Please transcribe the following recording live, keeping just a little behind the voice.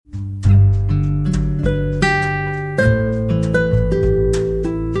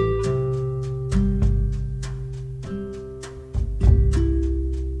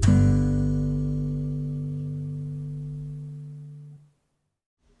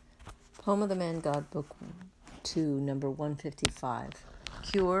Poem of the ManGod, Bk2, number 155.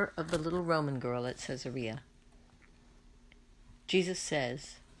 Cure of the little Roman girl at Caesarea. Jesus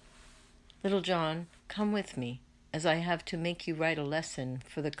says, "Little John, come with me, as I have to make you write a lesson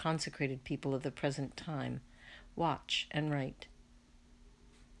for the consecrated people of the present time. Watch and write."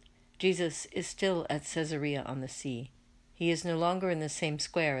 Jesus is still at Caesarea on the sea. He is no longer in the same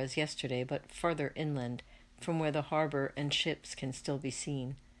square as yesterday, but farther inland, from where the harbor and ships can still be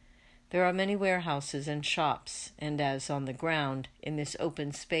seen. There are many warehouses and shops, and as on the ground, in this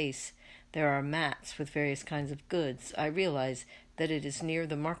open space, there are mats with various kinds of goods, I realize that it is near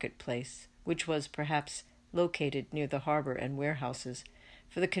the marketplace, which was perhaps located near the harbor and warehouses,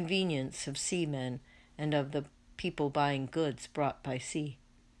 for the convenience of seamen and of the people buying goods brought by sea.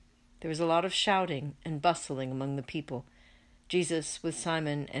 There is a lot of shouting and bustling among the people. Jesus, with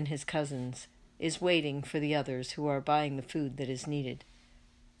Simon and his cousins, is waiting for the others who are buying the food that is needed.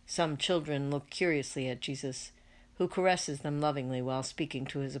 Some children look curiously at Jesus, who caresses them lovingly while speaking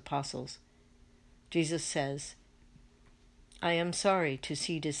to his apostles. Jesus says, "I am sorry to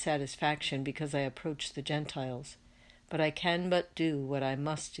see dissatisfaction because I approach the Gentiles, but I can but do what I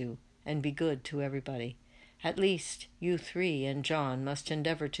must do and be good to everybody. At least you three and John must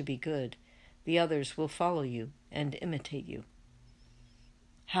endeavor to be good. The others will follow you and imitate you."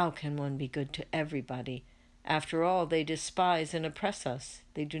 How can one be good to everybody? After all, they despise and oppress us.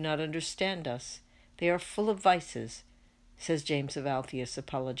 They do not understand us. They are full of vices, says James of Alphaeus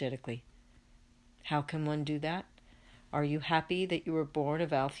apologetically. How can one do that? Are you happy that you were born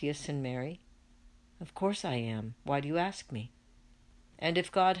of Alphaeus and Mary? Of course I am. Why do you ask me? And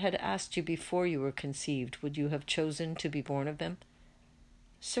if God had asked you before you were conceived, would you have chosen to be born of them?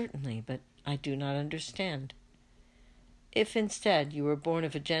 Certainly, but I do not understand. If instead you were born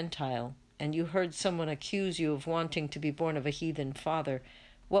of a Gentile, and you heard someone accuse you of wanting to be born of a heathen father,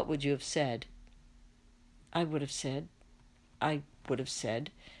 what would you have said? I would have said,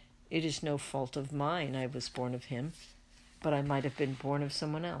 "It is no fault of mine I was born of him, but I might have been born of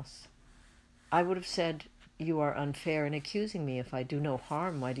someone else." I would have said, "You are unfair in accusing me. If I do no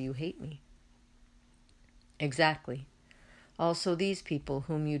harm, why do you hate me?" Exactly. Also these people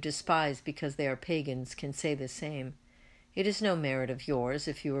whom you despise because they are pagans can say the same. It is no merit of yours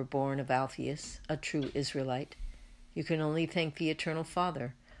if you were born of Alphaeus, a true Israelite. You can only thank the Eternal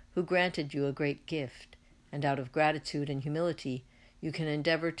Father, who granted you a great gift, and out of gratitude and humility you can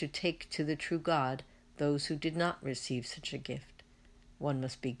endeavor to take to the true God those who did not receive such a gift. One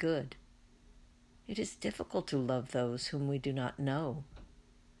must be good. It is difficult to love those whom we do not know.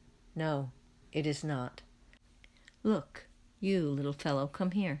 No, it is not. Look, you little fellow,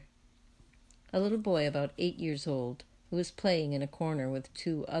 come here. A little boy about 8 years old, who is playing in a corner with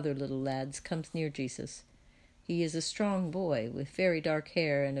 2 other little lads, comes near Jesus. He is a strong boy, with very dark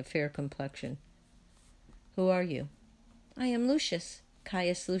hair and a fair complexion. "Who are you?" "I am Lucius,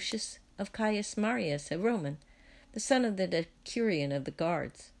 Caius Lucius, of Caius Marius, a Roman, the son of the decurion of the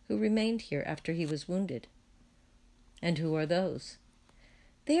guards, who remained here after he was wounded." "And who are those?"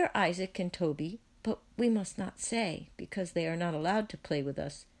 "They are Isaac and Toby, but we must not say, because they are not allowed to play with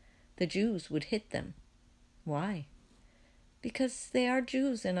us. The Jews would hit them." "Why?" "Because they are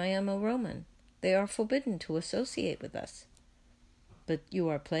Jews and I am a Roman. They are forbidden to associate with us." "But you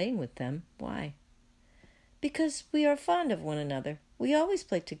are playing with them. Why?" "Because we are fond of one another. We always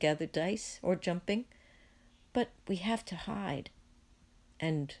play together, dice or jumping, but we have to hide."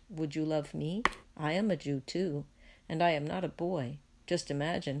 "And would you love me? I am a Jew too, and I am not a boy. Just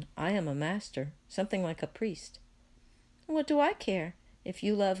imagine, I am a master, something like a priest." "What do I care? If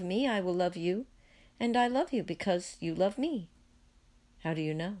you love me, I will love you, and I love you because you love me." "How do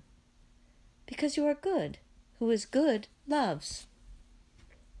you know?" "Because you are good. Who is good loves."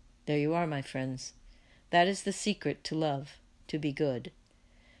 There you are, my friends. That is the secret to love, to be good.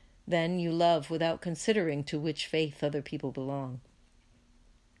 Then you love without considering to which faith other people belong.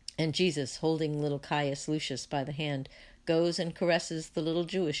 And Jesus, holding little Caius Lucius by the hand, goes and caresses the little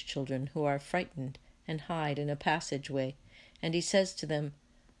Jewish children who are frightened and hide in a passageway, and he says to them,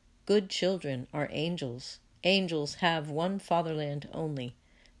 "Good children are angels. Angels have one fatherland only,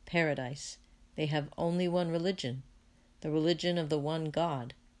 paradise. They have only one religion, the religion of the one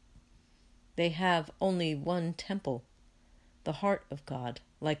God. They have only one temple, the heart of God.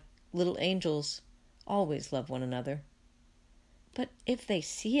 Like little angels, always love one another." "But if they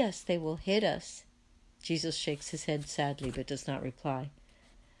see us, they will hit us." Jesus shakes his head sadly, but does not reply.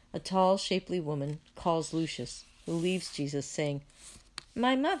 A tall, shapely woman calls Lucius, who leaves Jesus, saying,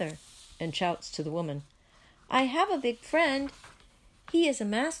 "My mother," and shouts to the woman, "I have a big friend. He is a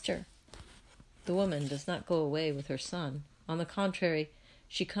master." The woman does not go away with her son. On the contrary,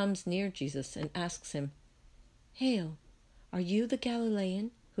 She comes near Jesus and asks him, "Hail, are you the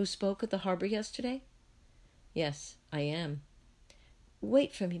Galilean who spoke at the harbor yesterday?" "Yes, I am."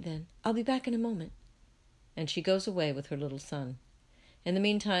 "Wait for me then. I'll be back in a moment." And she goes away with her little son. In the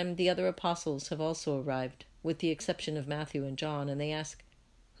meantime, the other apostles have also arrived, with the exception of Matthew and John, and they ask,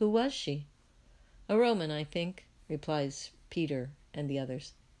 "Who was she?" "A Roman, I think," replies Peter and the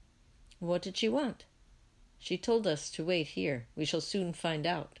others. "What did she want?" "She told us to wait here. We shall soon find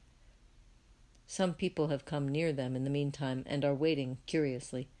out." Some people have come near them in the meantime and are waiting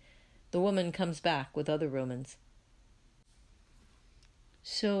curiously. The woman comes back with other Romans.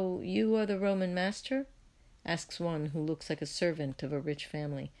 "So you are the Roman master?" asks one who looks like a servant of a rich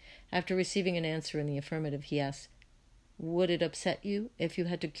family. After receiving an answer in the affirmative, he asks, "Would it upset you if you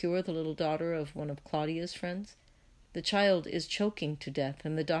had to cure the little daughter of one of Claudia's friends? The child is choking to death,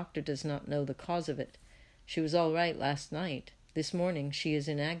 and the doctor does not know the cause of it. She was all right last night. This morning she is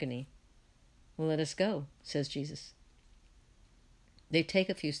in agony." "Well, let us go," says Jesus. They take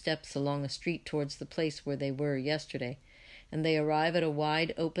a few steps along a street towards the place where they were yesterday, and they arrive at a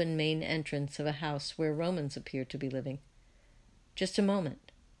wide open main entrance of a house where Romans appear to be living. "Just a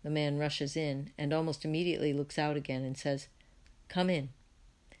moment." The man rushes in and almost immediately looks out again and says, "Come in."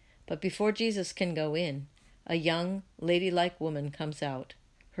 But before Jesus can go in, a young, ladylike woman comes out.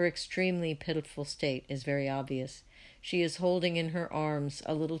 Her extremely pitiful state is very obvious. She is holding in her arms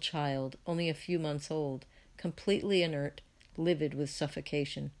a little child, only a few months old, completely inert, livid with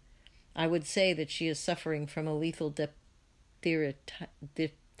suffocation. I would say that she is suffering from a lethal diphtheritis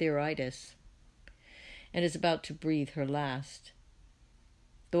and is about to breathe her last.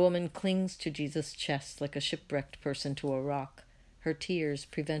 The woman clings to Jesus' chest like a shipwrecked person to a rock. Her tears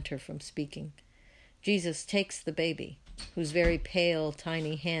prevent her from speaking. Jesus takes the baby, whose very pale,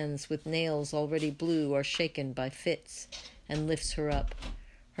 tiny hands with nails already blue are shaken by fits, and lifts her up.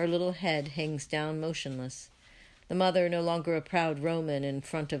 Her little head hangs down motionless. The mother, no longer a proud Roman in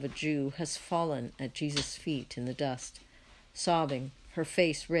front of a Jew, has fallen at Jesus' feet in the dust, sobbing, her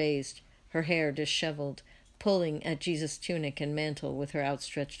face raised, her hair disheveled, pulling at Jesus' tunic and mantle with her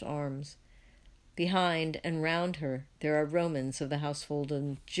outstretched arms. Behind and round her there are Romans of the household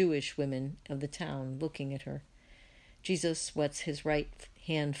and Jewish women of the town looking at her. Jesus wets his right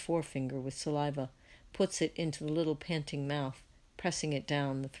hand forefinger with saliva, puts it into the little panting mouth, pressing it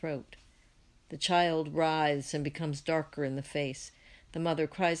down the throat. The child writhes and becomes darker in the face. The mother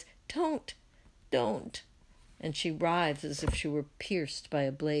cries, "Don't, don't," and she writhes as if she were pierced by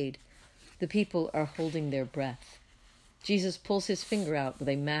a blade. The people are holding their breath. Jesus pulls his finger out with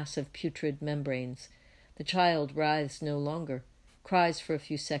a mass of putrid membranes. The child writhes no longer, cries for a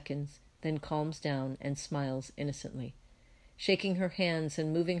few seconds, then calms down and smiles innocently, shaking her hands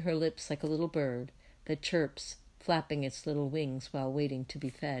and moving her lips like a little bird that chirps, flapping its little wings while waiting to be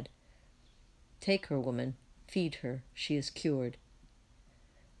fed. "Take her, woman. Feed her. She is cured."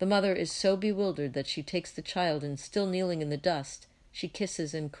 The mother is so bewildered that she takes the child and, still kneeling in the dust, she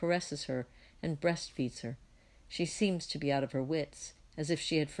kisses and caresses her and breastfeeds her. She seems to be out of her wits, as if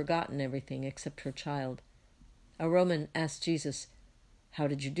she had forgotten everything except her child. A Roman asks Jesus, "How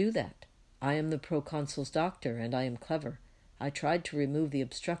did you do that? I am the proconsul's doctor, and I am clever. I tried to remove the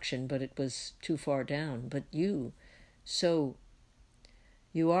obstruction, but it was too far down. But you, so—"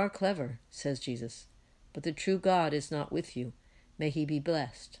 "You are clever," says Jesus, "but the true God is not with you. May he be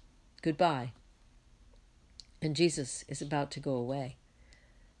blessed. Goodbye." And Jesus is about to go away.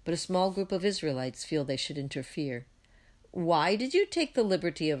 But a small group of Israelites feel they should interfere. "Why did you take the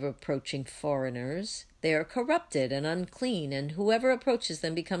liberty of approaching foreigners? They are corrupted and unclean, and whoever approaches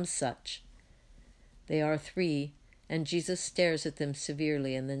them becomes such." They are 3, and Jesus stares at them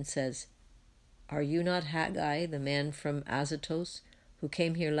severely and then says, "Are you not Haggai, the man from Azotus, who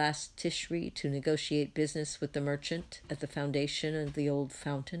came here last Tishri to negotiate business with the merchant at the foundation of the old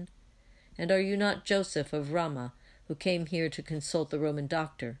fountain? And are you not Joseph of Ramah, who came here to consult the Roman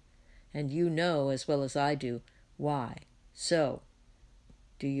doctor? And you know, as well as I do, why. So,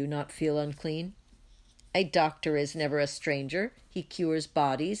 do you not feel unclean? A doctor is never a stranger. He cures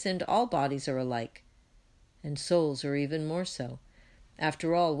bodies, and all bodies are alike. And souls are even more so.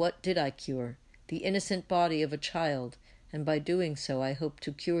 After all, what did I cure? The innocent body of a child, and by doing so I hope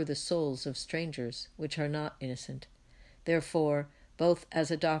to cure the souls of strangers, which are not innocent. Therefore, both as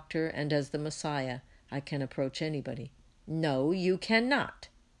a doctor and as the Messiah, I can approach anybody." "No, you cannot."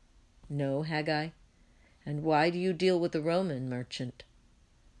 "No, Haggai? And why do you deal with the Roman merchant?"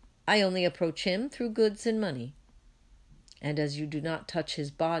 "I only approach him through goods and money." "And as you do not touch his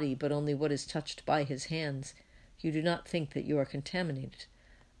body, but only what is touched by his hands, you do not think that you are contaminated.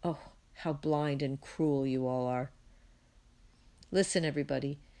 Oh, how blind and cruel you all are." Listen,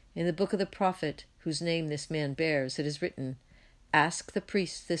 everybody. In the book of the prophet, whose name this man bears, it is written, Ask the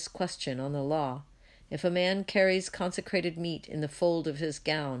priest this question on the law. If a man carries consecrated meat in the fold of his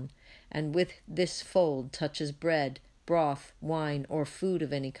gown, and with this fold touches bread, broth, wine, or food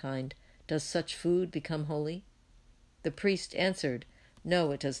of any kind, does such food become holy? The priest answered,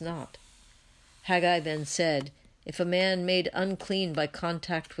 No, it does not. Haggai then said, If a man made unclean by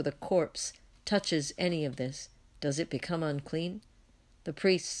contact with a corpse touches any of this, does it become unclean? The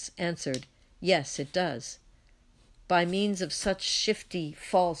priests answered, Yes, it does. By means of such shifty,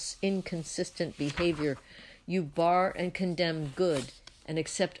 false, inconsistent behavior, you bar and condemn good and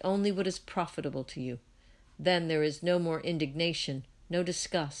accept only what is profitable to you. Then there is no more indignation, no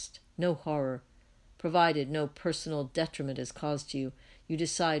disgust, no horror. Provided no personal detriment is caused to you, you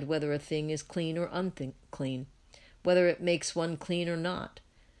decide whether a thing is clean or unclean, whether it makes one clean or not.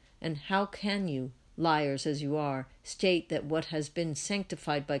 And how can you, liars as you are, state that what has been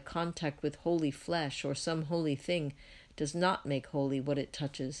sanctified by contact with holy flesh or some holy thing does not make holy what it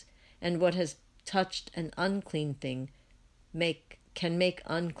touches, and what has touched an unclean thing can make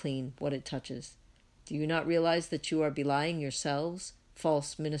unclean what it touches? Do you not realize that you are belying yourselves,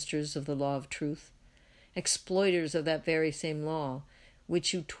 false ministers of the law of truth, exploiters of that very same law,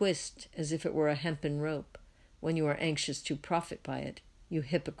 which you twist as if it were a hempen rope, when you are anxious to profit by it, you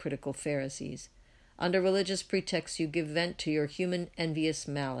hypocritical Pharisees? Under religious pretexts you give vent to your human envious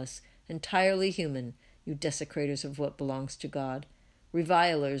malice, entirely human, you desecrators of what belongs to God,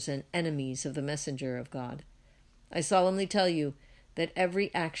 revilers and enemies of the messenger of God. I solemnly tell you that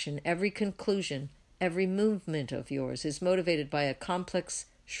every action, every conclusion, every movement of yours is motivated by a complex,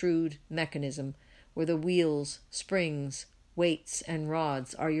 shrewd mechanism where the wheels, springs, weights, and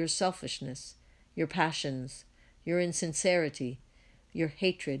rods are your selfishness, your passions, your insincerity, your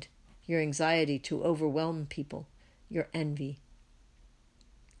hatred, your anxiety to overwhelm people, your envy.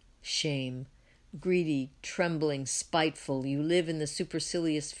 Shame, greedy, trembling, spiteful, you live in the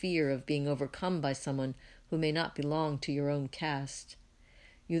supercilious fear of being overcome by someone who may not belong to your own caste.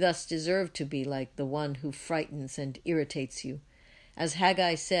 You thus deserve to be like the one who frightens and irritates you. As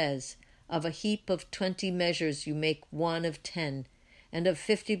Haggai says, of a heap of 20 measures you make one of 10, and of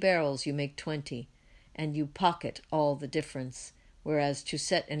 50 barrels you make 20, and you pocket all the difference. Whereas to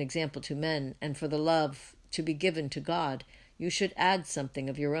set an example to men, and for the love to be given to God, you should add something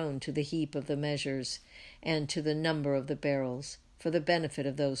of your own to the heap of the measures and to the number of the barrels, for the benefit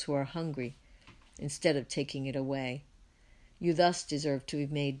of those who are hungry, instead of taking it away. You thus deserve to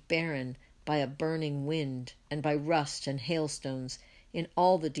be made barren by a burning wind and by rust and hailstones in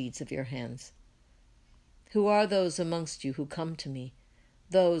all the deeds of your hands. Who are those amongst you who come to me,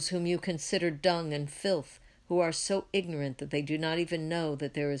 those whom you consider dung and filth, who are so ignorant that they do not even know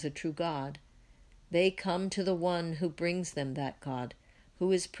that there is a true God? They come to the one who brings them that God, who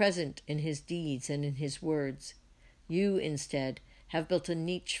is present in his deeds and in his words. You, instead, have built a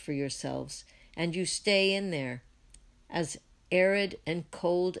niche for yourselves, and you stay in there, as arid and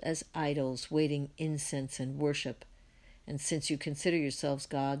cold as idols, waiting incense and worship. And since you consider yourselves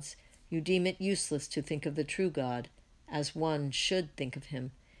gods, you deem it useless to think of the true God, as one should think of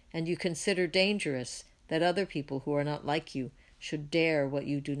him, and you consider dangerous that other people who are not like you should dare what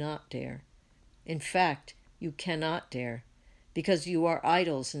you do not dare. In fact, you cannot dare, because you are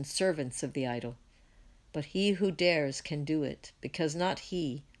idols and servants of the idol. But he who dares can do it, because not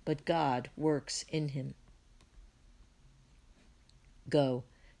he, but God works in him. Go,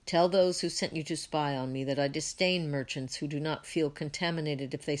 tell those who sent you to spy on me that I disdain merchants who do not feel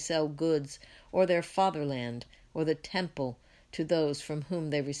contaminated if they sell goods or their fatherland or the temple to those from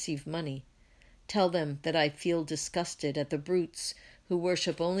whom they receive money. Tell them that I feel disgusted at the brutes who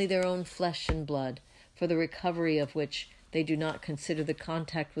worship only their own flesh and blood, for the recovery of which they do not consider the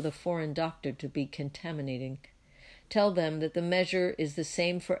contact with a foreign doctor to be contaminating. Tell them that the measure is the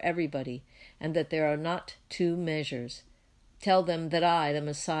same for everybody, and that there are not two measures. Tell them that I, the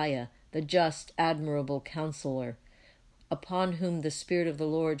Messiah, the just, admirable Counselor, upon whom the Spirit of the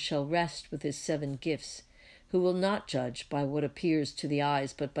Lord shall rest with his 7 gifts, who will not judge by what appears to the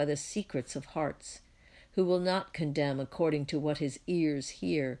eyes, but by the secrets of hearts, who will not condemn according to what his ears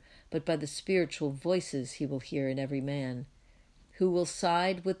hear, but by the spiritual voices he will hear in every man, who will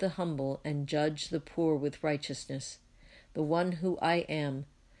side with the humble and judge the poor with righteousness, the one who I am,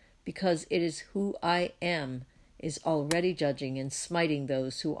 because it is who I am, is already judging and smiting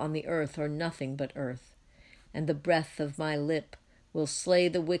those who on the earth are nothing but earth, and the breath of my lip will slay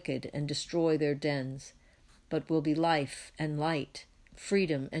the wicked and destroy their dens, but will be life and light,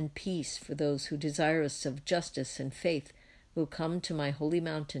 freedom and peace for those who, desirous of justice and faith, will come to my holy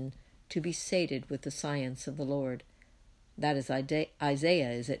mountain to be sated with the science of the Lord. That is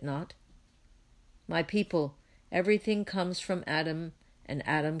Isaiah, is it not? My people, everything comes from Adam, and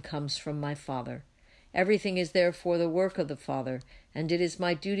Adam comes from my Father. Everything is therefore the work of the Father, and it is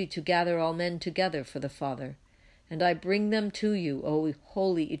my duty to gather all men together for the Father. And I bring them to you, O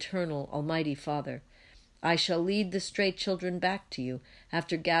holy, eternal, almighty Father. I shall lead the stray children back to you,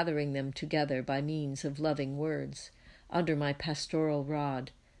 after gathering them together by means of loving words, under my pastoral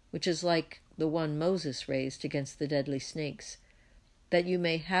rod, which is like the one Moses raised against the deadly snakes, that you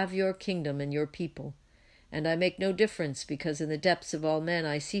may have your kingdom and your people. And I make no difference, because in the depths of all men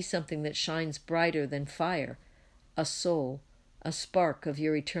I see something that shines brighter than fire, a soul, a spark of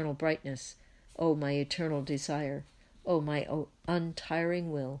your eternal brightness, O my eternal desire, O my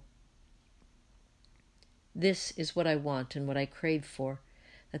untiring will. This is what I want and what I crave for,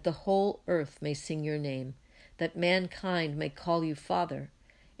 that the whole earth may sing your name, that mankind may call you Father,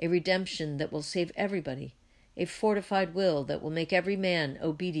 a redemption that will save everybody, a fortified will that will make every man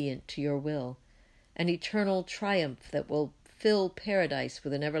obedient to your will, an eternal triumph that will fill paradise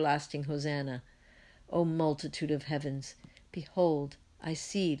with an everlasting hosanna. O multitude of heavens, behold, I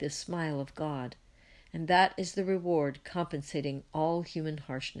see the smile of God, and that is the reward compensating all human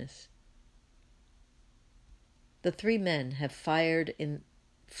harshness. The three men have fled in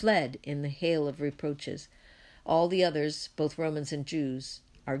the hail of reproaches. All the others, both Romans and Jews,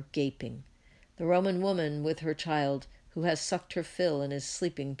 are gaping. The Roman woman with her child, who has sucked her fill and is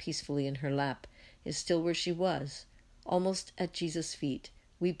sleeping peacefully in her lap, is still where she was, almost at Jesus' feet,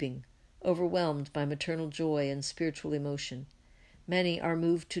 weeping, overwhelmed by maternal joy and spiritual emotion. Many are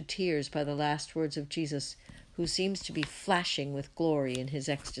moved to tears by the last words of Jesus, who seems to be flashing with glory in his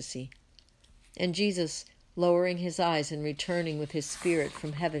ecstasy. And Jesus, lowering his eyes and returning with his spirit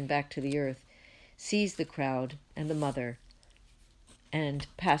from heaven back to the earth, sees the crowd and the mother, and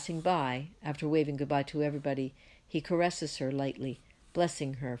passing by, after waving goodbye to everybody, he caresses her lightly,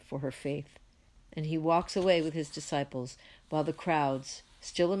 blessing her for her faith. And he walks away with his disciples, while the crowds,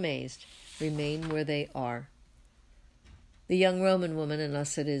 still amazed, remain where they are. The young Roman woman,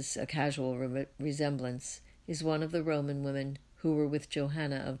 unless it is a casual resemblance, is one of the Roman women who were with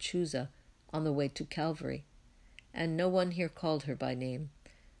Johanna of Chuza on the way to Calvary, and no one here called her by name,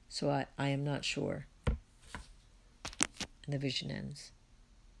 so I am not sure. And the vision ends.